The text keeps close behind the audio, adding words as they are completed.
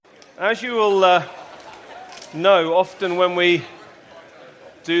As you will know, often when we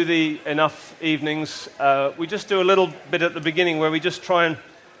do the Enough evenings, we just do a little bit at the beginning where we just try and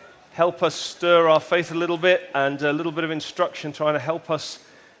help us stir our faith a little bit, and a little bit of instruction trying to help us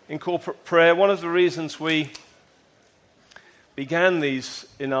in corporate prayer. One of the reasons we began these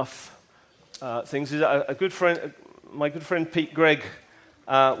Enough things is a good friend, my good friend Pete Gregg,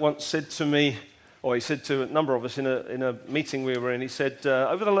 once said to me, or he said to a number of us in a meeting we were in, he said,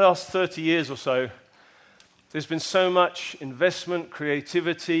 over the last 30 years or so, there's been so much investment,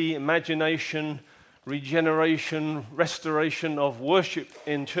 creativity, imagination, regeneration, restoration of worship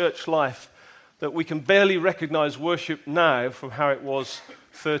in church life that we can barely recognize worship now from how it was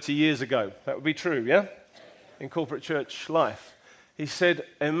 30 years ago. That would be true, yeah? In corporate church life. He said,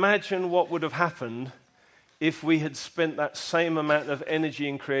 imagine what would have happened if we had spent that same amount of energy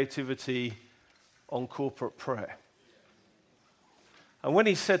and creativity on corporate prayer. And when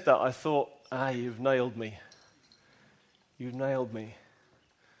he said that, I thought, you've nailed me. You've nailed me.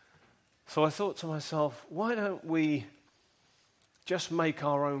 So I thought to myself, why don't we just make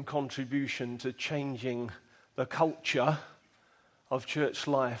our own contribution to changing the culture of church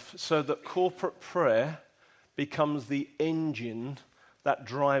life so that corporate prayer becomes the engine that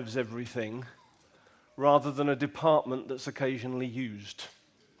drives everything rather than a department that's occasionally used.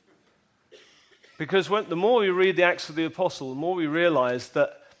 Because the more we read the Acts of the Apostles, the more we realize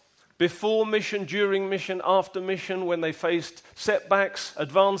that before mission, during mission, after mission, when they faced setbacks,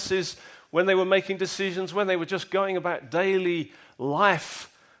 advances, when they were making decisions, when they were just going about daily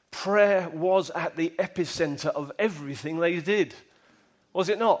life, prayer was at the epicenter of everything they did. Was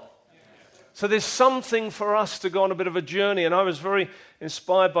it not? So there's something for us to go on a bit of a journey, and I was very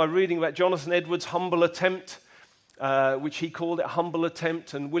inspired by reading about Jonathan Edwards' humble attempt, which he called it Humble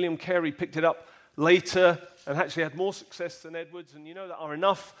Attempt, and William Carey picked it up later and actually had more success than Edwards. And you know that our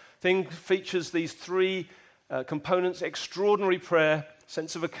Enough thing features these three components: extraordinary prayer,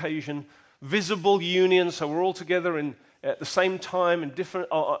 sense of occasion, visible union, so we're all together at the same time in different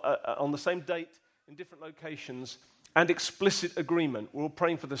on the same date in different locations, and explicit agreement. We're all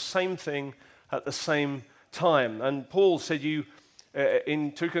praying for the same thing at the same time. And Paul said,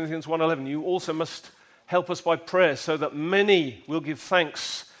 in 2 Corinthians 1:11, you also must help us by prayer so that many will give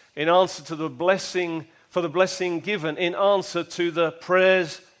thanks in answer to the blessing, for the blessing given in answer to the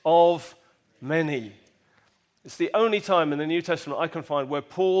prayers of many. It's the only time in the New Testament I can find where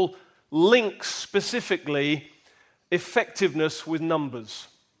Paul links specifically effectiveness with numbers.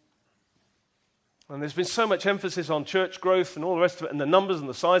 And there's been so much emphasis on church growth and all the rest of it, and the numbers and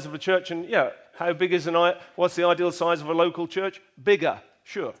the size of a church, and how big is what's the ideal size of a local church? Bigger,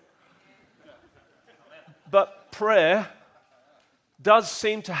 sure. But prayer does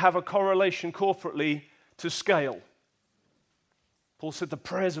seem to have a correlation corporately to scale. Paul said the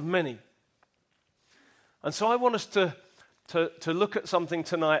prayers of many. And so I want us to look at something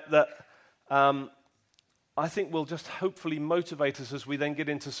tonight that I think will just hopefully motivate us as we then get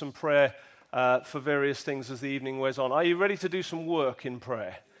into some prayer for various things as the evening wears on. Are you ready to do some work in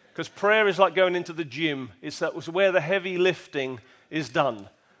prayer? Because prayer is like going into the gym. It's where the heavy lifting is done.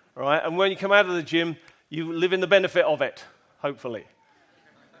 All right? And when you come out of the gym, you live in the benefit of it, hopefully.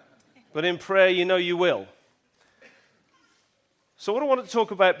 But in prayer, you know you will. So what I want to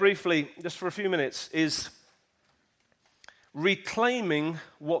talk about briefly, just for a few minutes, is reclaiming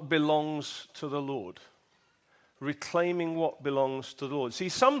what belongs to the Lord. Reclaiming what belongs to the Lord. See,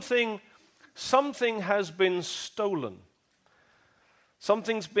 something has been stolen.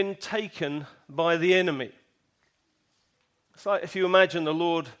 Something's been taken by the enemy. It's like if you imagine the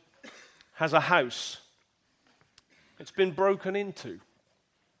Lord has a house. It's been broken into.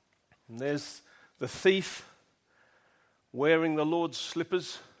 And there's the thief wearing the Lord's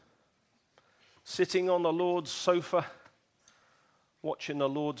slippers, sitting on the Lord's sofa, watching the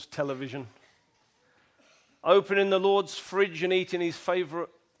Lord's television, opening the Lord's fridge and eating his favorite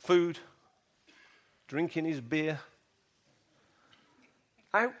food, drinking his beer.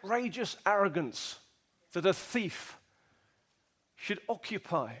 Outrageous arrogance that a thief should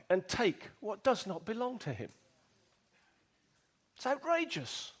occupy and take what does not belong to him. It's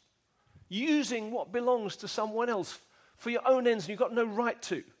outrageous. Using what belongs to someone else for your own ends and you've got no right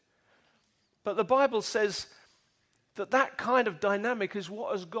to. But the Bible says that kind of dynamic is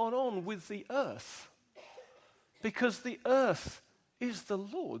what has gone on with the earth. Because the earth is the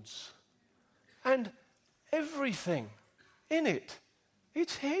Lord's. And everything in it,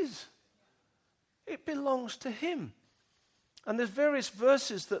 it's His. It belongs to Him. And there's various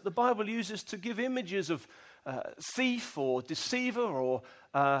verses that the Bible uses to give images of thief or deceiver or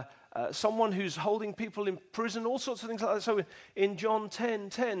someone who's holding people in prison, all sorts of things like that. So in John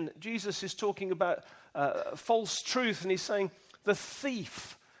 10:10, Jesus is talking about false truth, and he's saying the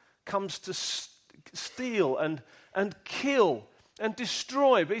thief comes to steal and kill and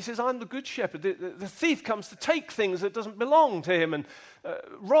destroy. But he says, I'm the good shepherd. The thief comes to take things that doesn't belong to him and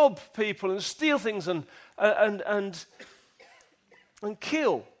rob people and steal things and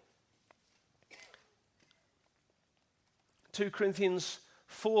kill. 2 Corinthians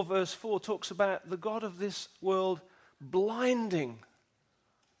 4 verse 4 talks about the God of this world blinding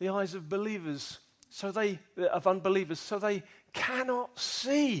the eyes of believers, of unbelievers, so they cannot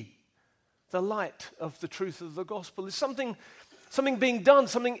see the light of the truth of the gospel. There's something being done,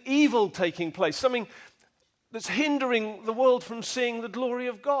 something evil taking place, something that's hindering the world from seeing the glory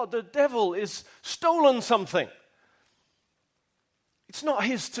of God. The devil is stolen something. It's not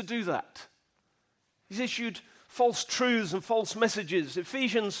his to do that. He's issued false truths and false messages.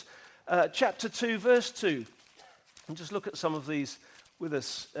 Ephesians chapter 2, verse 2. And just look at some of these with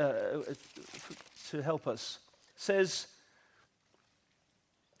us to help us. It says,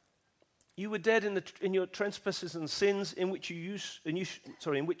 you were dead in your trespasses and sins in which you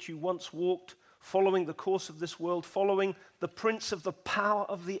once walked, following the course of this world, following the prince of the power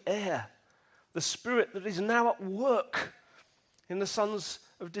of the air, the spirit that is now at work in the sons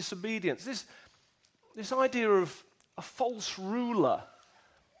of disobedience. This idea of a false ruler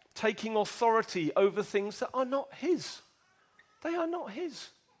taking authority over things that are not his. They are not his.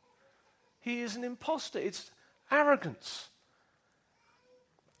 He is an imposter. It's arrogance.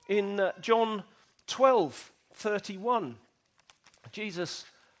 In John 12:31, Jesus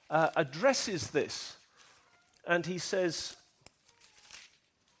addresses this, and he says,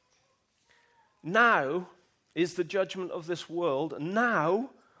 now is the judgment of this world.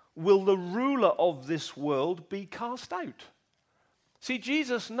 Now will the ruler of this world be cast out. See,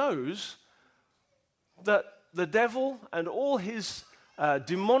 Jesus knows that the devil and all his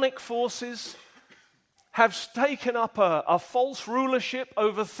demonic forces have taken up a false rulership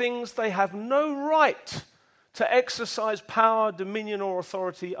over things they have no right to exercise power, dominion, or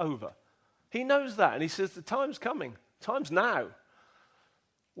authority over. He knows that, and he says the time's coming. Time's now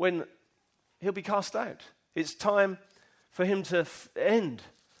when he'll be cast out. It's time for him to end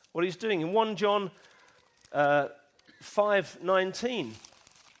what he's doing. In 1 John 5:19,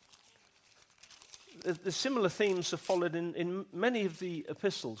 the similar themes are followed in many of the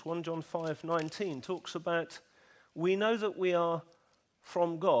epistles. 1 John 5:19 talks about, we know that we are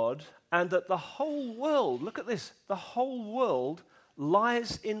from God and that the whole world, look at this, the whole world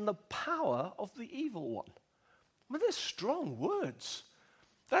lies in the power of the evil one. I mean, they're strong words.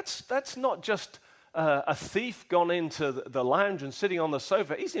 That's not just a thief gone into the lounge and sitting on the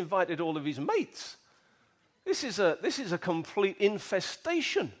sofa. He's invited all of his mates. This is a complete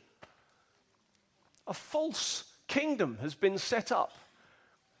infestation. A false kingdom has been set up,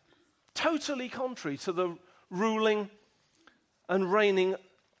 totally contrary to the ruling and reigning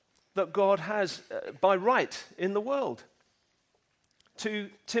that God has by right in the world.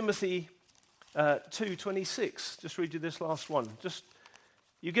 2 Timothy 2:26. Just read you this last one.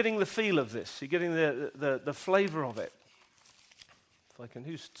 You're getting the feel of this. You're getting the flavor of it. If I can,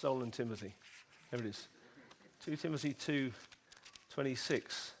 who's stolen Timothy? There it is. 2 Timothy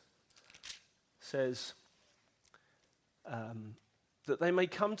 2:26 says that they may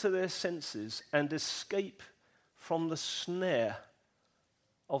come to their senses and escape from the snare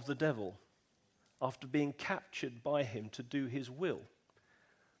of the devil after being captured by him to do his will.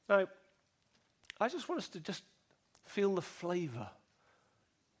 Now, I just want us to just feel the flavor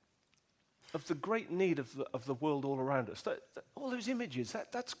of the great need of the world all around us. All those images,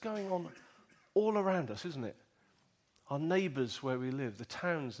 that's going on all around us, isn't it? Our neighbors where we live, the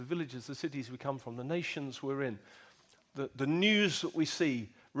towns, the villages, the cities we come from, the nations we're in, the news that we see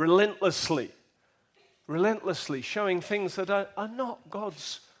relentlessly showing things that are not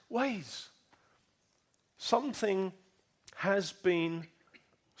God's ways. Something has been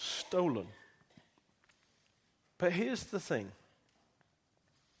stolen. But here's the thing.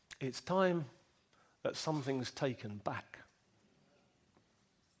 It's time that something's taken back.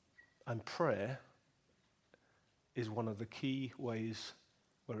 And prayer is one of the key ways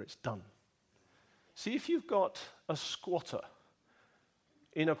where it's done. See, if you've got a squatter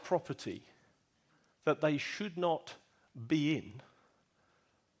in a property that they should not be in,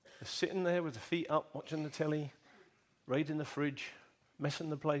 they're sitting there with their feet up, watching the telly, raiding the fridge, messing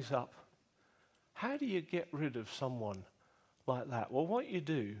the place up, how do you get rid of someone like that? Well, what you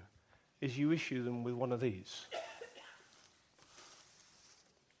do is you issue them with one of these.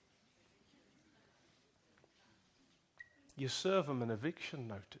 you serve them an eviction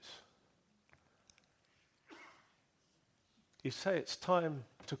notice. You say it's time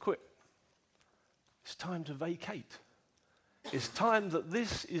to quit. It's time to vacate. It's time that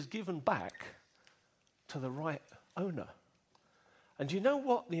this is given back to the right owner. And you know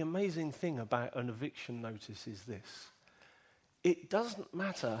what the amazing thing about an eviction notice is this? It doesn't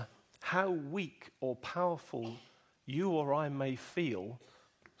matter how weak or powerful you or I may feel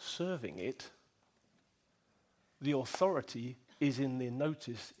serving it, the authority is in the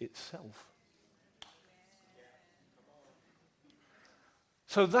notice itself.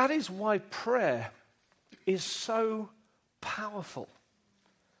 So that is why prayer is so powerful.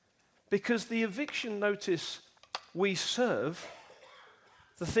 Because the eviction notice we serve,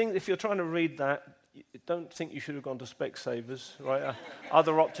 the thing, if you're trying to read that, don't think you should have gone to Specsavers, right?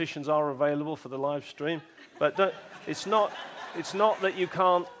 Other opticians are available for the live stream, but it's not that you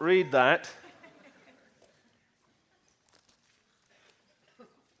can't read that.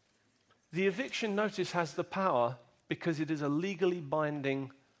 The eviction notice has the power because it is a legally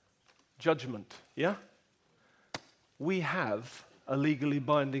binding judgment, yeah? We have a legally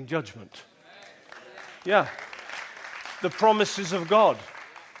binding judgment. Yeah. The promises of God.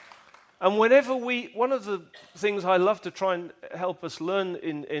 And whenever one of the things I love to try and help us learn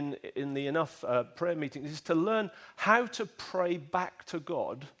in the Enough prayer meetings is to learn how to pray back to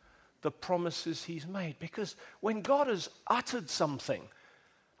God the promises He's made. Because when God has uttered something,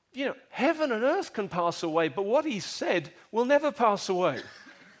 you know, heaven and earth can pass away, but what He said will never pass away.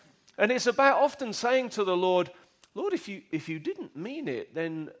 And it's about often saying to the Lord, Lord, if you didn't mean it,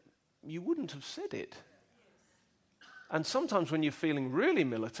 then you wouldn't have said it. And sometimes when you're feeling really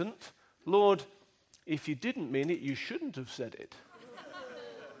militant, Lord, if you didn't mean it, you shouldn't have said it.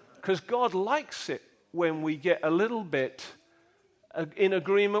 Because God likes it when we get a little bit in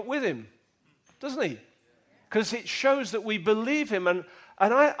agreement with Him, doesn't He? Because it shows that we believe Him. And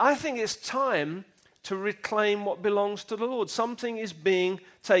I think it's time to reclaim what belongs to the Lord. Something is being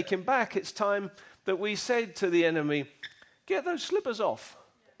taken back. It's time that we said to the enemy, get those slippers off.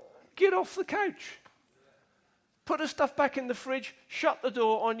 Get off the couch. Put the stuff back in the fridge, shut the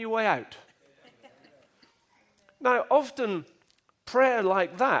door on your way out. Now, often prayer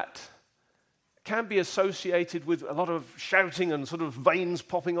like that can be associated with a lot of shouting and sort of veins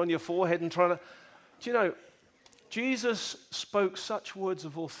popping on your forehead and trying to... Do you know, Jesus spoke such words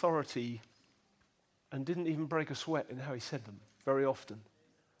of authority and didn't even break a sweat in how He said them very often.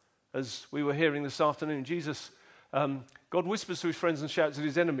 As we were hearing this afternoon, Jesus, God whispers to His friends and shouts at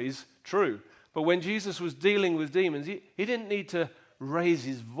His enemies, true. But when Jesus was dealing with demons, he didn't need to raise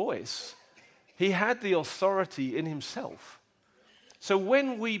His voice. He had the authority in Himself. So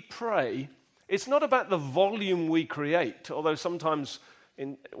when we pray, it's not about the volume we create, although sometimes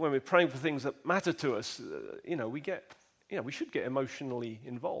when we're praying for things that matter to us, we should get emotionally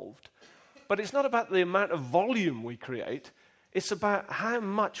involved. But it's not about the amount of volume we create. It's about how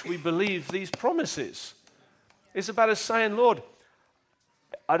much we believe these promises. It's about us saying, Lord,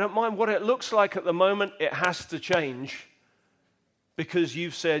 I don't mind what it looks like at the moment. It has to change because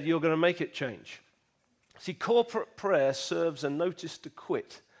you've said you're going to make it change. See, corporate prayer serves a notice to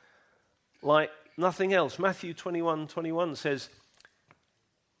quit like nothing else. Matthew 21:21 says,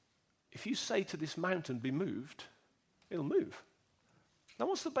 if you say to this mountain, be moved, it'll move. Now,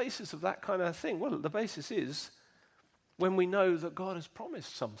 what's the basis of that kind of thing? Well, the basis is when we know that God has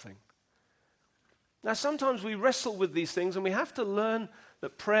promised something. Now, sometimes we wrestle with these things and we have to learn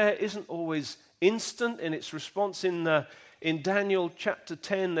that prayer isn't always instant in its response. In Daniel chapter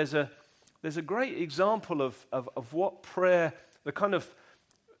 10, there's a great example of what prayer, the kind of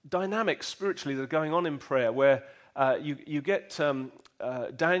dynamics spiritually that are going on in prayer, where you get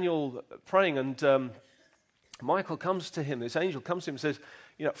Daniel praying and Michael comes to him, this angel comes to him and says,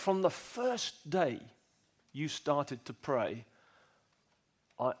 from the first day you started to pray,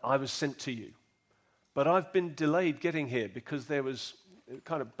 I was sent to you. But I've been delayed getting here because there was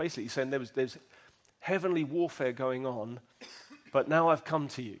kind of basically saying there's heavenly warfare going on, but now I've come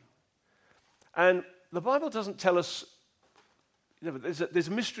to you. And the Bible doesn't tell us, there's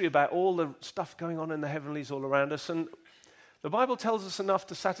a mystery about all the stuff going on in the heavenlies all around us, and the Bible tells us enough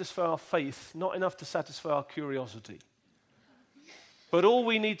to satisfy our faith, not enough to satisfy our curiosity. But all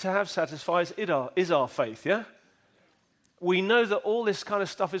we need to have satisfies is our faith, yeah? We know that all this kind of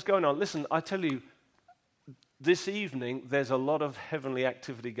stuff is going on. Listen, I tell you, this evening, there's a lot of heavenly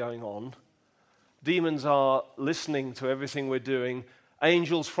activity going on. Demons are listening to everything we're doing.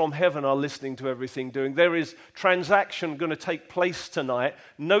 Angels from heaven are listening to everything doing. There is transaction going to take place tonight.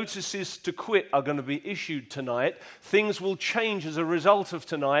 Notices to quit are going to be issued tonight. Things will change as a result of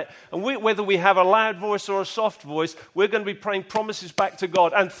tonight. And whether we have a loud voice or a soft voice, we're going to be praying promises back to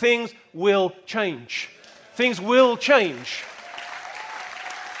God. And things will change. Things will change.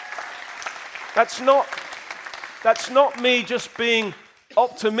 That's not me just being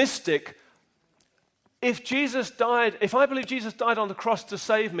optimistic. If I believe Jesus died on the cross to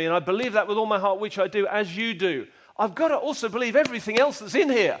save me, and I believe that with all my heart, which I do, as you do, I've got to also believe everything else that's in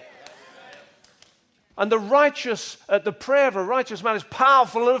here. And the prayer of a righteous man is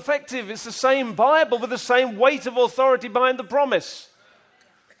powerful and effective. It's the same Bible with the same weight of authority behind the promise.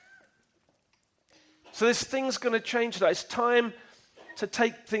 So this thing's going to change that. It's time to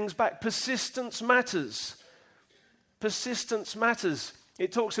take things back. Persistence matters. Persistence matters.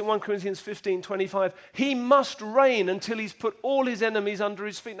 It talks in 1 Corinthians 15:25, he must reign until he's put all his enemies under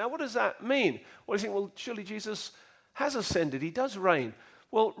his feet. Now, what does that mean? Well, you think, well, surely Jesus has ascended. He does reign.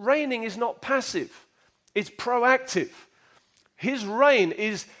 Well, reigning is not passive. It's proactive. His reign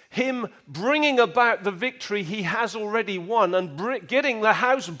is him bringing about the victory he has already won and getting the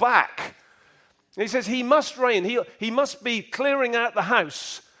house back. And he says he must reign. He must be clearing out the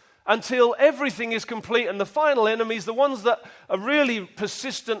house until everything is complete, and the final enemies, the ones that are really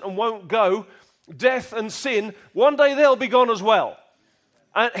persistent and won't go, death and sin, one day they'll be gone as well.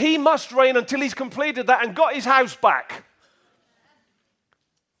 And he must reign until he's completed that and got his house back.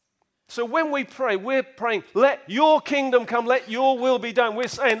 So when we pray, we're praying, let your kingdom come, let your will be done. We're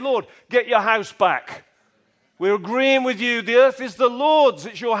saying, Lord, get your house back. We're agreeing with you. The earth is the Lord's.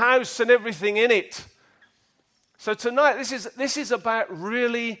 It's your house and everything in it. So tonight, this is about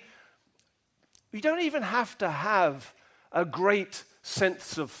really, you don't even have to have a great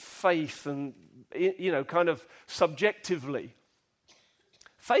sense of faith and, kind of subjectively.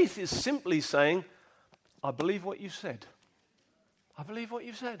 Faith is simply saying, I believe what you said. I believe what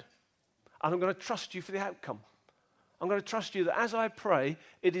you said. And I'm going to trust you for the outcome. I'm going to trust you that as I pray,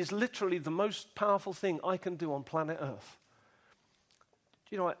 it is literally the most powerful thing I can do on planet Earth.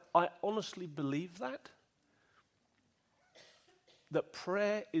 Do you know, I honestly believe that. That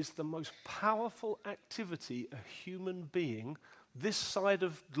prayer is the most powerful activity a human being this side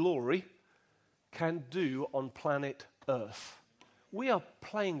of glory can do on planet Earth. We are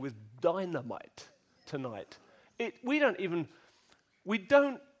playing with dynamite tonight. We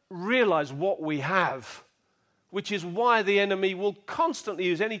don't realize what we have, which is why the enemy will constantly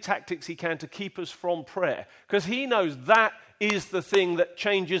use any tactics he can to keep us from prayer, because he knows that is the thing that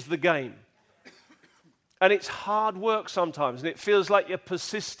changes the game. And it's hard work sometimes, and it feels like you're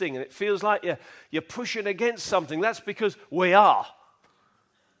persisting, and it feels like you're pushing against something. That's because we are.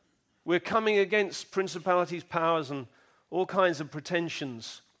 We're coming against principalities, powers, and all kinds of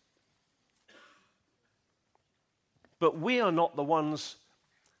pretensions. But we are not the ones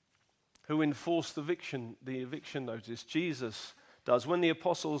who enforce the eviction notice. Jesus does. When the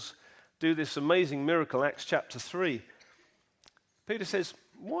apostles do this amazing miracle, Acts chapter 3, Peter says,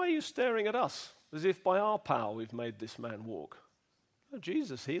 why are you staring at us? As if by our power we've made this man walk. Oh,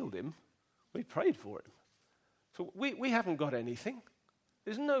 Jesus healed him. We prayed for him. So we haven't got anything.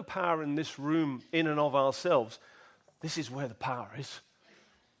 There's no power in this room in and of ourselves. This is where the power is.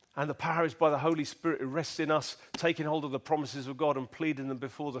 And the power is by the Holy Spirit who rests in us, taking hold of the promises of God and pleading them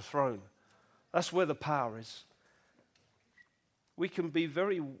before the throne. That's where the power is. We can be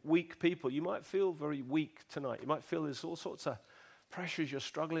very weak people. You might feel very weak tonight. You might feel there's all sorts of pressures you're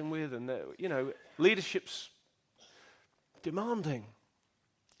struggling with, and leadership's demanding.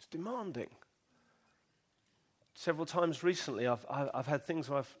 It's demanding. Several times recently, I've had things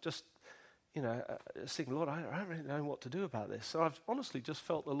where I've just, thinking, Lord, I don't really know what to do about this. So I've honestly just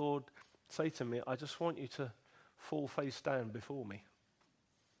felt the Lord say to me, I just want you to fall face down before me.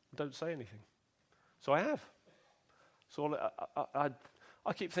 Don't say anything. So I have. So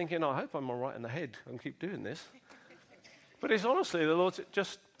I keep thinking, I hope I'm all right in the head and keep doing this. But it's honestly, the Lord said,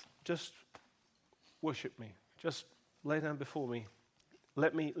 just worship me. Just lay down before me.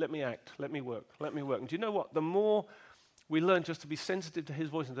 Let me act. Let me work. And do you know what? The more we learn just to be sensitive to his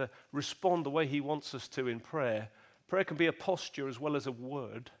voice and to respond the way he wants us to in prayer, prayer can be a posture as well as a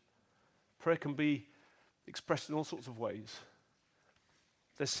word. Prayer can be expressed in all sorts of ways.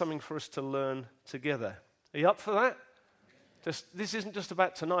 There's something for us to learn together. Are you up for that? This isn't just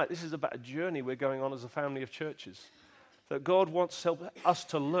about tonight. This is about a journey we're going on as a family of churches. That God wants us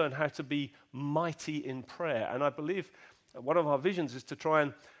to learn how to be mighty in prayer. And I believe one of our visions is to try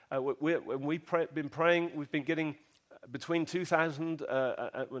and, when we've been praying, we've been getting between 2,000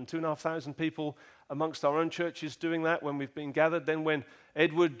 and 2,500 people amongst our own churches doing that when we've been gathered. Then when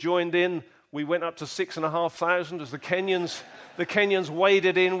Edward joined in, we went up to 6,500 as the Kenyans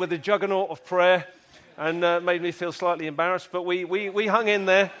waded in with a juggernaut of prayer and made me feel slightly embarrassed. But we hung in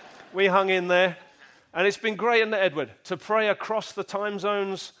there. We hung in there. And it's been great, isn't it, Edward, to pray across the time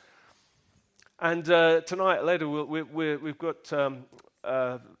zones. And tonight, later, we've got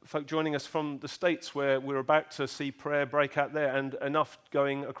folk joining us from the States where we're about to see prayer break out there, and enough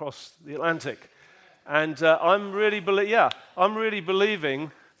going across the Atlantic. And I'm really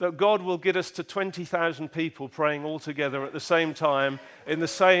believing that God will get us to 20,000 people praying all together at the same time in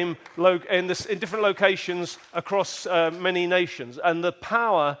different locations across many nations. And the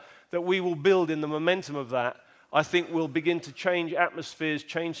power that we will build in the momentum of that, I think, will begin to change atmospheres,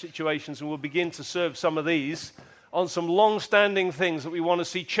 change situations, and we'll begin to serve some of these on some long-standing things that we want to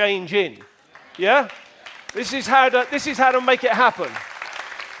see change in. Yeah? This is how to make it happen.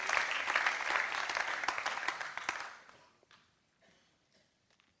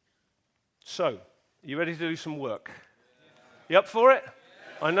 So, you ready to do some work? You up for it?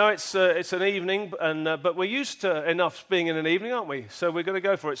 I know it's an evening, but we're used to enough being in an evening, aren't we? So we're going to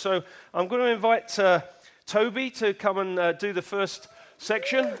go for it. So I'm going to invite Toby to come and do the first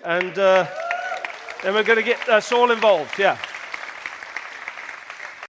section, and then we're going to get us all involved. Yeah.